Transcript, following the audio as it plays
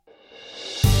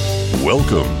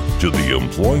Welcome to the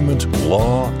Employment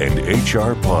Law and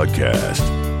HR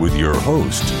Podcast with your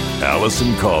host,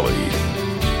 Alison Colley.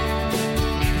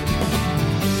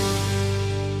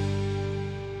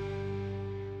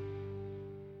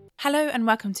 Hello and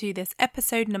welcome to this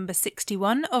episode number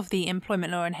 61 of the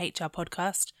Employment Law and HR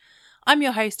Podcast. I'm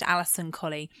your host, Alison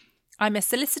Colley. I'm a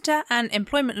solicitor and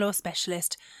employment law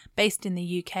specialist based in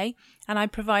the UK, and I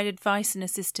provide advice and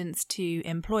assistance to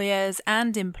employers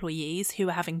and employees who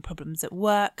are having problems at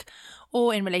work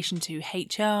or in relation to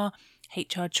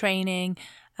HR training,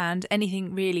 and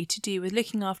anything really to do with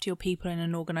looking after your people in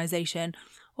an organisation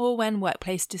or when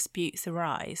workplace disputes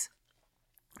arise.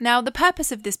 Now, the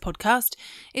purpose of this podcast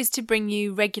is to bring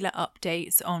you regular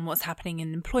updates on what's happening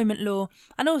in employment law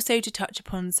and also to touch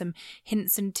upon some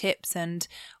hints and tips and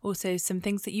also some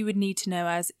things that you would need to know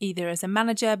as either as a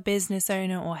manager, business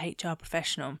owner or HR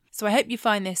professional. So I hope you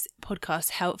find this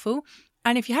podcast helpful,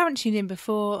 and if you haven't tuned in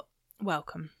before,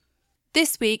 welcome.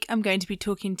 This week I'm going to be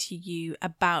talking to you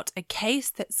about a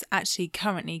case that's actually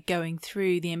currently going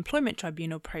through the employment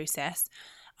tribunal process.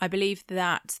 I believe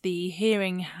that the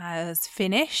hearing has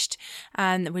finished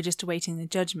and we're just awaiting the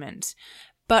judgment.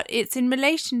 But it's in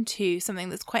relation to something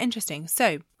that's quite interesting.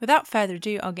 So, without further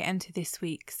ado, I'll get into this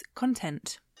week's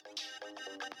content.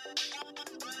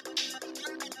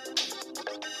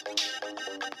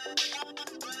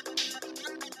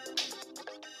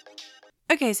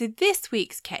 Okay, so this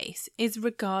week's case is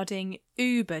regarding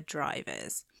Uber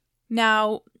drivers.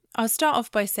 Now, I'll start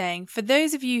off by saying, for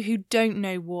those of you who don't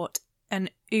know what an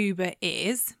Uber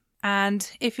is, and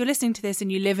if you're listening to this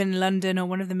and you live in London or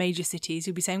one of the major cities,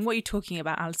 you'll be saying, what are you talking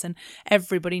about, Alison?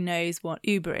 Everybody knows what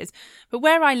Uber is. But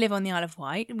where I live on the Isle of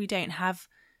Wight, we don't have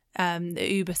the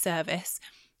Uber service,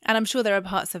 and I'm sure there are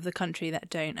parts of the country that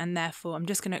don't, and therefore I'm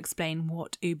just going to explain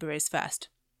what Uber is first.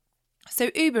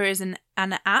 So Uber is an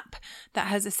app that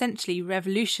has essentially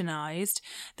revolutionised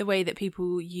the way that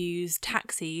people use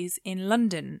taxis in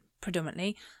London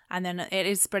predominantly, and then it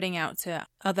is spreading out to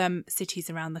other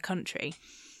cities around the country.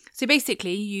 So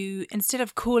basically, you, instead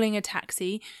of calling a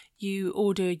taxi, you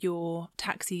order your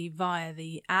taxi via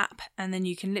the app, and then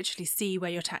you can literally see where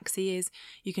your taxi is.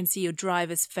 You can see your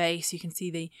driver's face, you can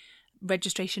see the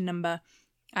registration number,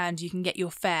 and you can get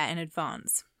your fare in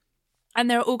advance. And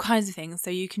there are all kinds of things. So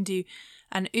you can do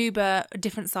an Uber,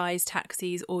 different size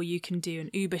taxis, or you can do an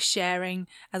Uber sharing,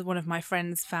 as one of my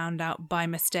friends found out by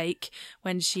mistake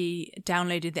when she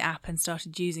downloaded the app and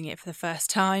started using it for the first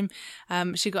time.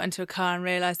 She got into a car and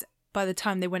realised by the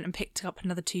time they went and picked up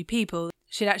another two people,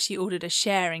 she'd actually ordered a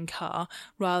sharing car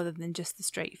rather than just the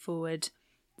straightforward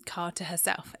car to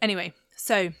herself. Anyway,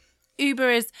 so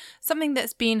Uber is something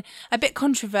that's been a bit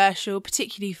controversial,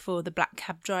 particularly for the black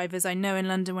cab drivers. I know in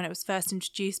London when it was first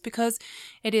introduced, because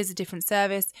it is a different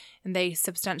service and they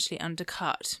substantially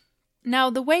undercut. Now,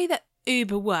 the way that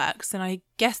Uber works, and I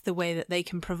guess the way that they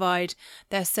can provide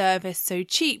their service so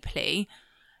cheaply,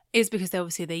 is because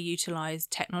they utilise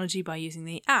technology by using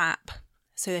the app.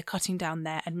 So they're cutting down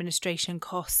their administration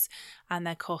costs and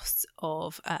their costs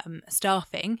of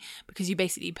staffing, because you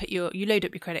basically you load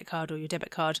up your credit card or your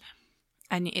debit card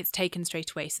and it's taken straight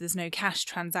away. So there's no cash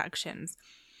transactions.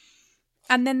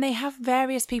 And then they have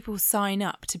various people sign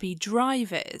up to be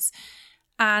drivers.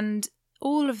 And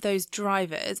all of those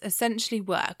drivers essentially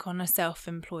work on a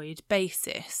self-employed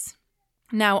basis.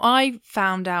 Now, I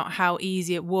found out how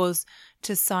easy it was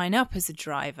to sign up as a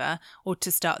driver, or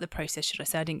to start the process, should I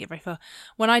say. I didn't get very far.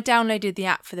 When I downloaded the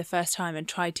app for the first time and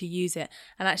tried to use it,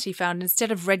 and actually found instead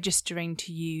of registering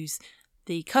to use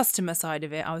the customer side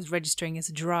of it, I was registering as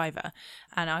a driver,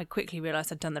 and I quickly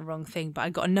realised I'd done the wrong thing. But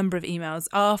I got a number of emails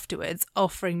afterwards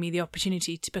offering me the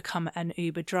opportunity to become an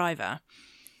Uber driver.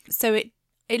 So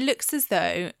it looks as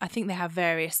though, I think they have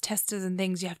various testers and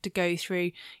things you have to go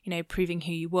through, proving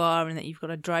who you are and that you've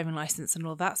got a driving licence and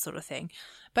all that sort of thing.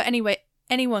 But anyway,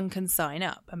 anyone can sign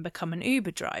up and become an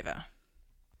Uber driver.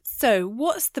 So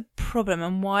what's the problem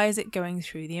and why is it going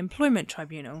through the employment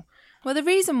tribunal? Well, the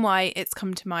reason why it's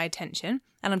come to my attention,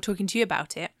 and I'm talking to you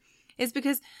about it, is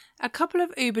because a couple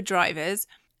of Uber drivers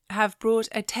have brought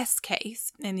a test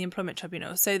case in the employment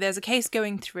tribunal. So there's a case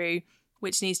going through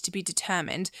which needs to be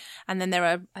determined, and then there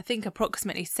are, I think,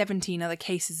 approximately 17 other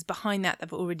cases behind that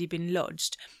have already been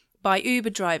lodged by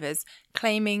Uber drivers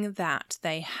claiming that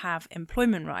they have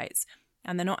employment rights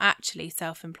and they're not actually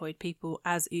self-employed people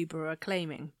as Uber are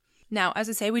claiming. Now, as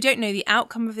I say, we don't know the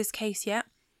outcome of this case yet.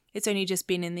 It's only just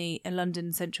been in the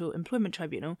London Central Employment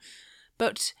Tribunal.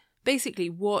 But basically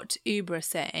what Uber are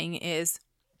saying is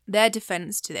their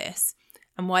defence to this,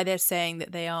 and why they're saying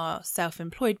that they are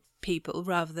self-employed people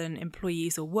rather than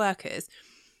employees or workers,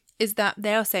 is that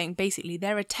they are saying basically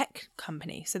they're a tech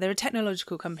company. So they're a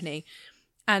technological company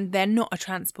and they're not a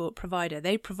transport provider.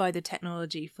 They provide the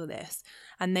technology for this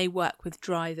and they work with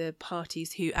driver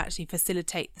parties who actually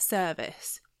facilitate the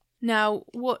service. Now,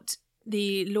 what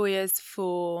the lawyers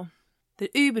for the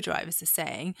Uber drivers are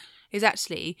saying is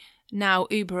actually now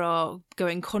Uber are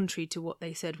going contrary to what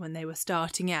they said when they were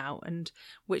starting out, and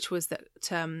which was that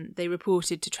they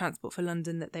reported to Transport for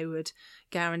London that they would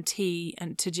guarantee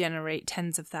and to generate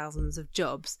tens of thousands of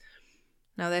jobs.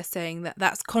 Now they're saying that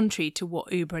that's contrary to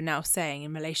what Uber are now saying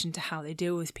in relation to how they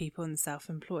deal with people and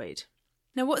self-employed.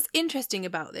 Now what's interesting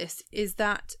about this is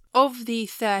that of the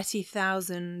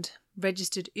 30,000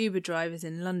 registered Uber drivers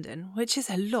in London, which is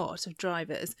a lot of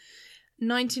drivers,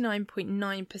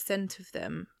 99.9% of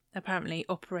them apparently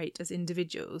operate as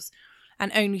individuals, and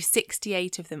only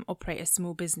 68 of them operate as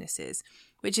small businesses,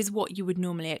 which is what you would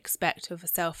normally expect of a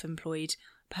self-employed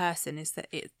person, is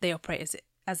that they operate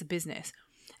as a business.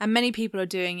 And many people are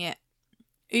doing it,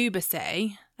 Uber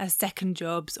say, as second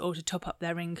jobs or to top up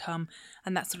their income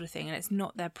and that sort of thing, and it's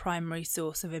not their primary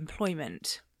source of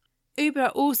employment. Uber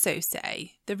also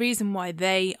say the reason why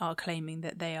they are claiming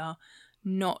that they are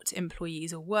not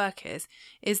employees or workers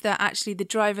is that actually the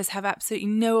drivers have absolutely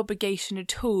no obligation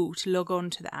at all to log on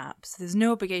to the app. So there's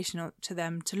no obligation to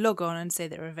them to log on and say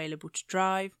they're available to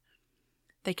drive.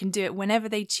 They can do it whenever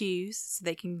they choose, so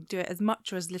they can do it as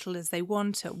much or as little as they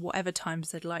want at whatever times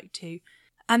they'd like to.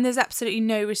 And there's absolutely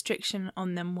no restriction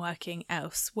on them working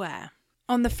elsewhere.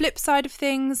 On the flip side of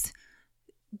things,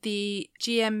 the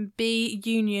GMB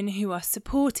union who are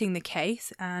supporting the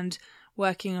case and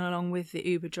working along with the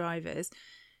Uber drivers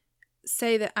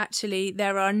say that actually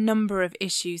there are a number of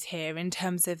issues here in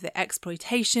terms of the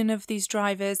exploitation of these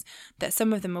drivers, that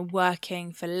some of them are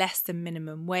working for less than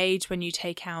minimum wage when you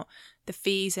take out the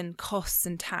fees and costs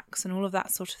and tax and all of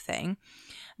that sort of thing,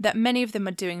 that many of them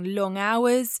are doing long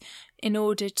hours in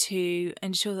order to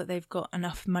ensure that they've got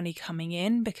enough money coming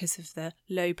in because of the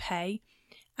low pay,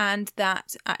 and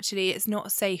that actually it's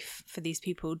not safe for these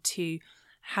people to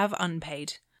have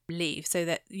unpaid leave, so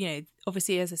that, you know,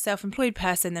 obviously as a self-employed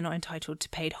person they're not entitled to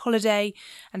paid holiday,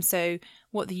 and so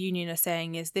what the union are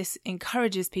saying is this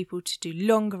encourages people to do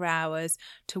longer hours,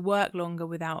 to work longer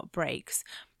without breaks,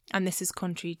 and this is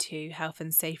contrary to health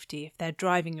and safety if they're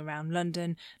driving around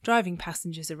London, driving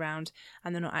passengers around,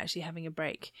 and they're not actually having a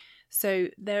break. So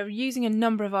they're using a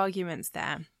number of arguments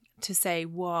there to say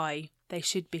why they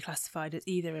should be classified as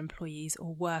either employees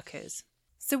or workers.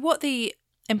 So what the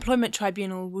Employment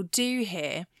Tribunal will do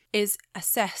here is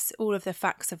assess all of the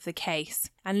facts of the case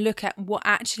and look at what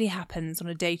actually happens on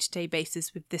a day-to-day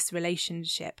basis with this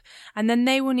relationship. And then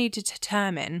they will need to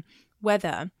determine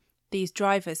whether these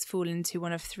drivers fall into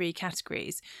one of three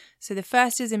categories. So the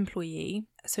first is employee.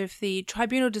 So if the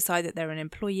tribunal decide that they're an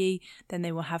employee, then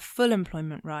they will have full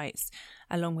employment rights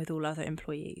along with all other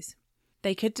employees.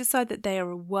 They could decide that they are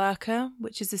a worker,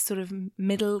 which is a sort of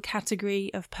middle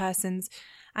category of persons,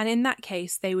 and in that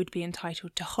case they would be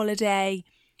entitled to holiday,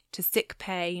 to sick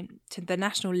pay, to the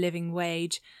national living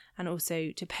wage, and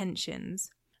also to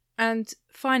pensions. And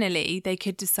finally, they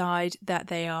could decide that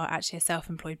they are actually a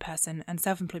self-employed person, and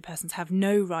self-employed persons have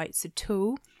no rights at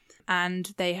all,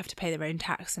 and they have to pay their own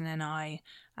tax and NI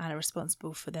and are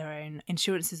responsible for their own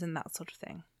insurances and that sort of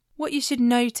thing. What you should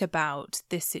note about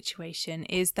this situation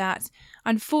is that,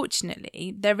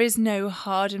 unfortunately, there is no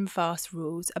hard and fast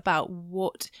rules about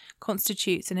what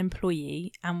constitutes an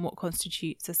employee and what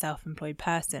constitutes a self-employed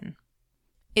person.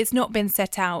 It's not been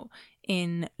set out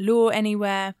in law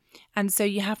anywhere, and so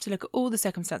you have to look at all the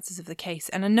circumstances of the case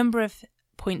and a number of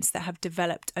points that have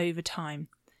developed over time.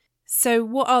 So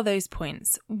what are those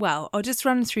points? Well, I'll just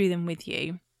run through them with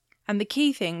you. And the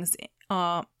key things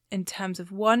are, in terms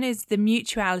of, one is the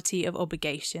mutuality of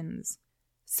obligations,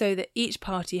 so that each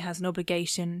party has an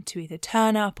obligation to either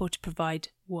turn up or to provide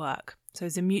work. So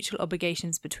there's a mutual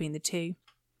obligations between the two.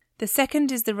 The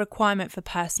second is the requirement for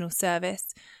personal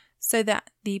service, so that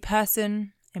the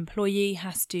employee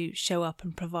has to show up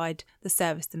and provide the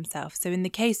service themselves. So in the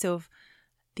case of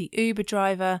the Uber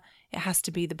driver, it has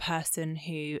to be the person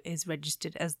who is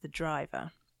registered as the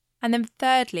driver. And then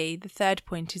thirdly, the third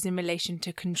point is in relation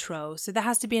to control. So there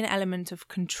has to be an element of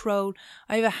control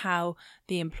over how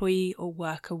the employee or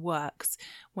worker works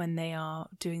when they are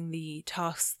doing the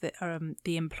tasks that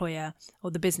the employer or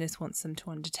the business wants them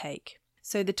to undertake.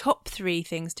 So the top three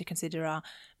things to consider are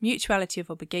mutuality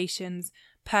of obligations,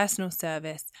 personal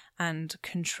service, and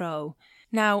control.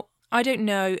 Now, I don't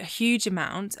know a huge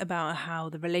amount about how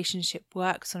the relationship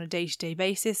works on a day-to-day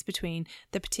basis between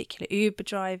the particular Uber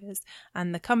drivers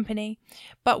and the company,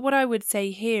 but what I would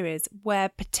say here is where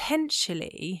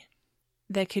potentially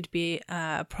there could be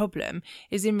a problem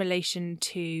is in relation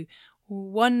to,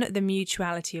 one, the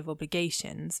mutuality of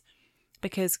obligations,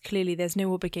 because clearly there's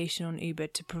no obligation on Uber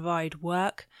to provide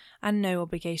work and no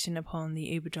obligation upon the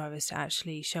Uber drivers to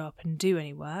actually show up and do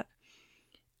any work.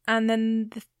 And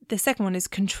then the second one is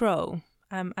control.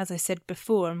 As I said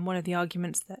before, and one of the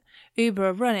arguments that Uber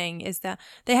are running is that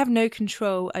they have no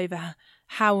control over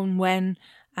how and when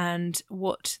and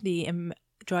what the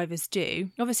drivers do.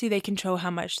 Obviously, they control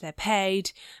how much they're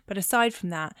paid, but aside from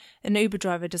that, an Uber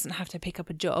driver doesn't have to pick up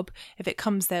a job. If it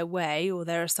comes their way or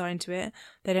they're assigned to it,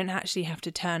 they don't actually have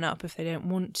to turn up if they don't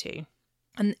want to.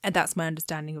 And that's my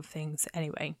understanding of things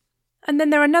anyway. And then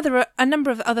there are a number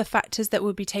of other factors that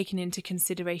would be taken into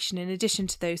consideration in addition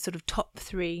to those sort of top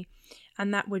three.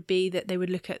 And that would be that they would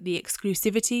look at the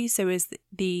exclusivity. So is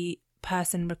the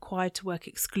person required to work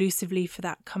exclusively for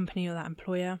that company or that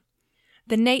employer?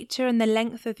 The nature and the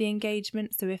length of the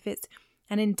engagement. So if it's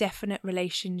an indefinite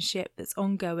relationship that's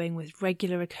ongoing with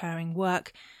regular recurring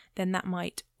work, then that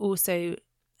might also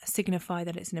signify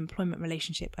that it's an employment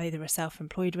relationship, either a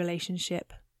self-employed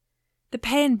relationship. The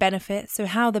pay and benefits, so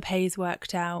how the pay is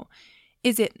worked out.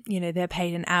 Is it, they're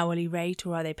paid an hourly rate,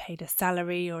 or are they paid a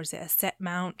salary, or is it a set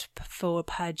amount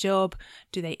per job?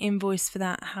 Do they invoice for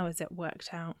that? How is it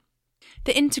worked out?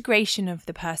 The integration of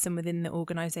the person within the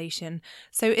organisation.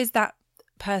 So is that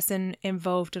person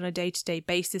involved on a day-to-day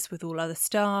basis with all other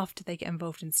staff? Do they get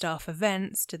involved in staff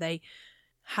events? Do they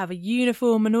have a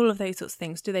uniform and all of those sorts of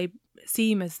things? Do they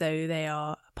seem as though they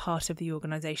are part of the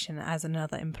organisation as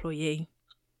another employee?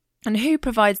 And who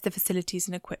provides the facilities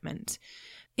and equipment?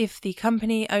 If the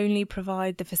company only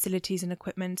provide the facilities and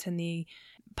equipment and the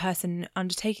person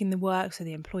undertaking the work, so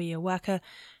the employee or worker,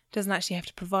 doesn't actually have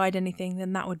to provide anything,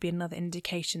 then that would be another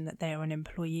indication that they are an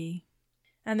employee.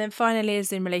 And then finally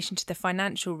is in relation to the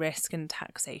financial risk and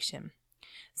taxation.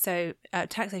 So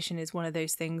taxation is one of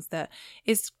those things that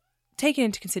is taken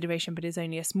into consideration but is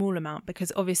only a small amount,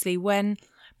 because obviously when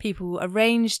people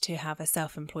arrange to have a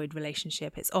self-employed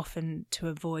relationship, it's often to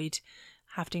avoid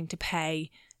having to pay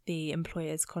the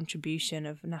employer's contribution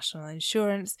of national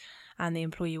insurance, and the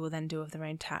employee will then do of their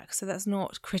own tax. So that's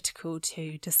not critical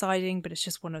to deciding, but it's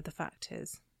just one of the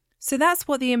factors. So that's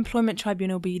what the Employment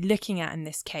Tribunal will be looking at in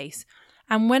this case.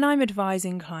 And when I'm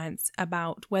advising clients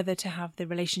about whether to have the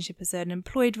relationship as an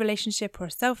employed relationship or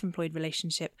a self-employed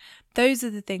relationship, those are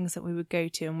the things that we would go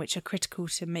to and which are critical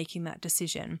to making that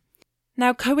decision.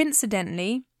 Now,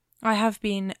 coincidentally, I have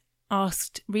been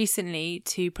asked recently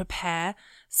to prepare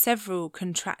several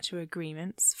contractor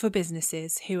agreements for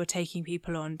businesses who are taking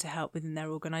people on to help within their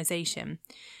organisation.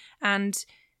 And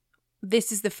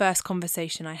this is the first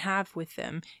conversation I have with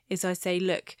them, is I say,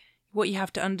 look, what you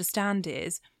have to understand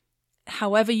is,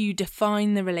 however you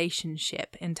define the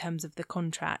relationship in terms of the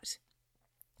contract,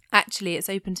 actually it's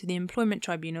open to the Employment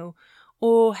Tribunal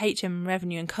or HM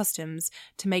Revenue and Customs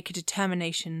to make a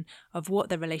determination of what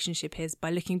the relationship is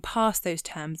by looking past those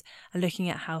terms and looking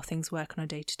at how things work on a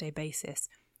day-to-day basis.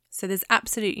 So there's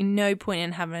absolutely no point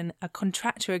in having a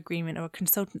contractor agreement or a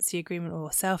consultancy agreement or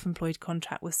a self-employed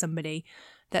contract with somebody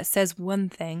that says one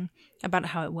thing about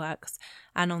how it works,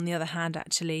 and on the other hand,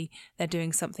 actually, they're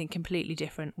doing something completely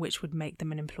different, which would make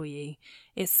them an employee.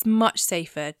 It's much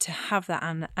safer to have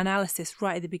that analysis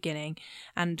right at the beginning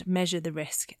and measure the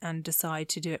risk and decide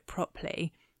to do it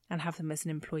properly and have them as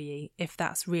an employee if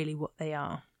that's really what they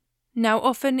are. Now,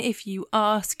 often if you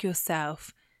ask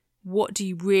yourself, what do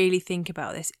you really think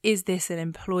about this? Is this an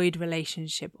employed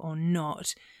relationship or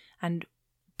not? And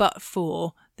but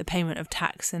for the payment of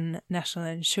tax and national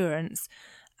insurance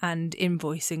and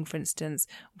invoicing, for instance,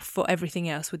 for everything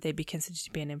else, would they be considered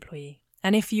to be an employee?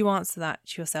 And if you answer that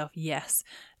to yourself, yes,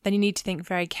 then you need to think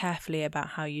very carefully about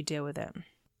how you deal with it.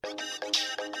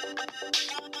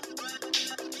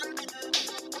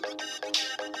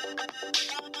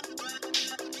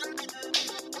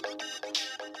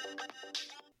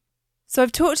 So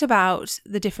I've talked about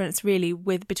the difference really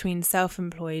between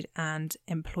self-employed and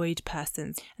employed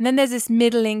persons. And then there's this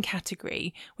middling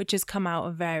category, which has come out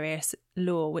of various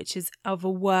law, which is of a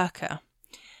worker.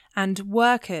 And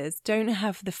workers don't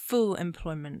have the full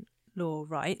employment law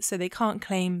right, so they can't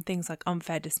claim things like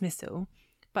unfair dismissal,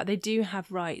 but they do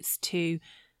have rights to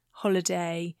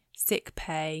holiday, sick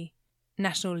pay,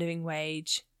 national living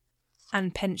wage,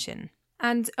 and pension.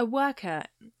 And a worker,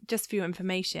 just for your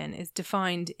information, is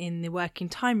defined in the working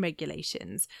time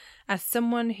regulations as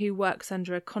someone who works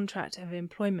under a contract of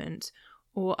employment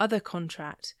or other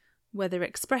contract, whether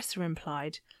express or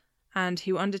implied, and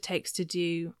who undertakes to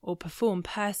do or perform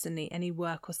personally any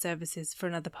work or services for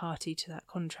another party to that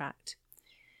contract.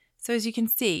 So as you can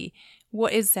see,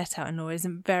 what is set out in law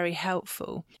isn't very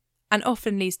helpful. and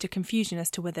often leads to confusion as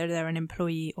to whether they're an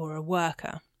employee or a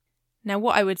worker. Now,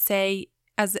 what I would say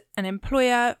as an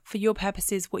employer, for your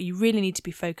purposes, what you really need to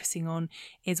be focusing on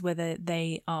is whether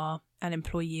they are an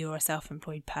employee or a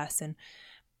self-employed person,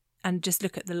 and just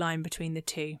look at the line between the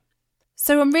two.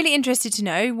 So I'm really interested to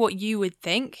know what you would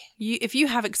think. If you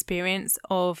have experience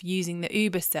of using the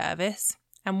Uber service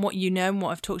and what you know and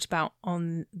what I've talked about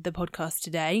on the podcast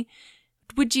today,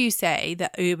 would you say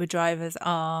that Uber drivers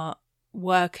are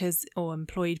workers or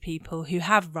employed people who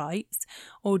have rights,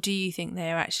 or do you think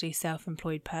they are actually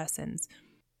self-employed persons?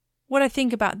 What I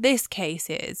think about this case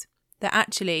is that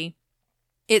actually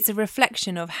it's a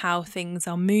reflection of how things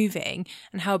are moving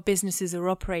and how businesses are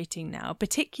operating now,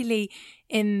 particularly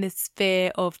in the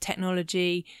sphere of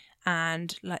technology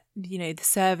and the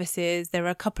services. There are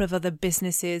a couple of other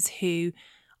businesses who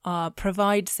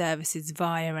provide services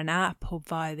via an app or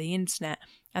via the internet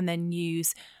and then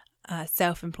use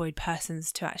self-employed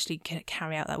persons to actually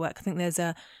carry out that work. I think there's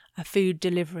a food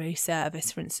delivery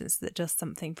service, for instance, that does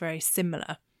something very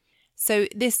similar. So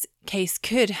this case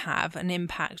could have an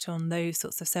impact on those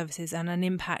sorts of services and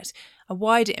a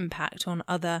wider impact on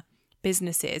other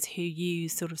businesses who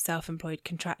use sort of self-employed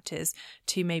contractors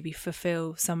to maybe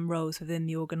fulfill some roles within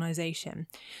the organisation.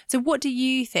 So what do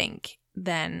you think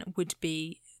then would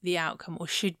be the outcome, or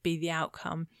should be the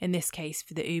outcome in this case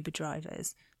for the Uber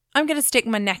drivers? I'm going to stick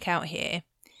my neck out here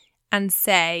and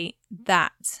say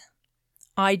that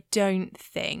I don't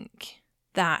think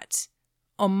that,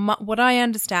 on what I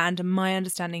understand and my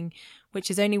understanding, which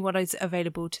is only what is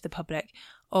available to the public,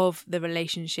 of the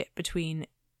relationship between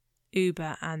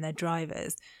Uber and their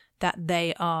drivers, that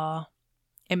they are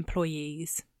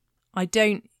employees. I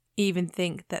don't even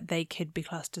think that they could be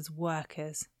classed as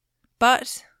workers.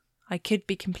 But I could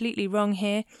be completely wrong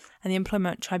here, and the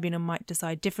Employment Tribunal might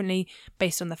decide differently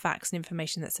based on the facts and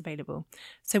information that's available.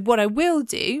 So what I will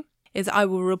do is I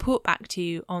will report back to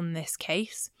you on this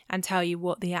case and tell you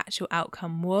what the actual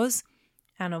outcome was.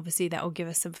 And obviously that will give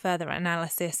us some further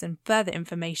analysis and further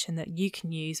information that you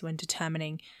can use when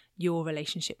determining your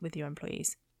relationship with your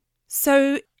employees.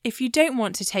 So if you don't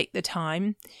want to take the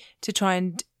time to try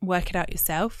and work it out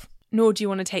yourself, nor do you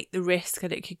want to take the risk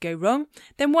that it could go wrong,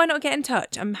 then why not get in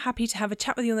touch? I'm happy to have a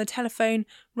chat with you on the telephone,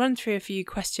 run through a few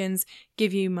questions,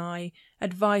 give you my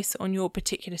advice on your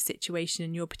particular situation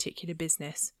and your particular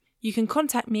business. You can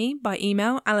contact me by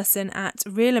email,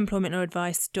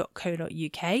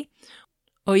 alison@realemploymentlawadvice.co.uk,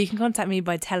 or you can contact me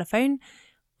by telephone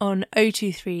on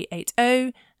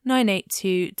 02380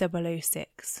 982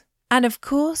 006. And of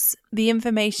course, the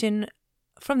information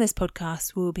from this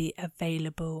podcast will be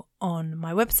available on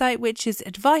my website, which is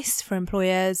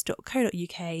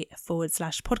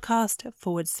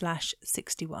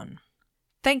adviceforemployers.co.uk/podcast/61.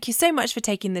 Thank you so much for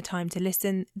taking the time to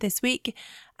listen this week,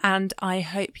 and I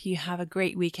hope you have a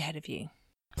great week ahead of you.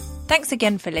 Thanks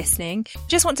again for listening.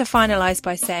 Just want to finalise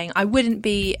by saying I wouldn't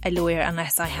be a lawyer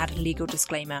unless I had a legal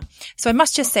disclaimer. So I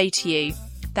must just say to you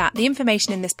that the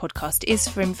information in this podcast is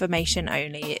for information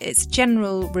only. It's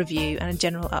general review and a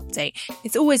general update.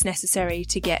 It's always necessary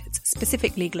to get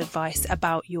specific legal advice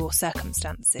about your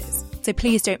circumstances. So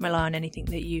please don't rely on anything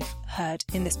that you've heard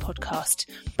in this podcast.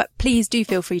 But please do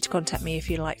feel free to contact me if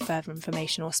you'd like further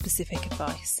information or specific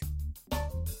advice.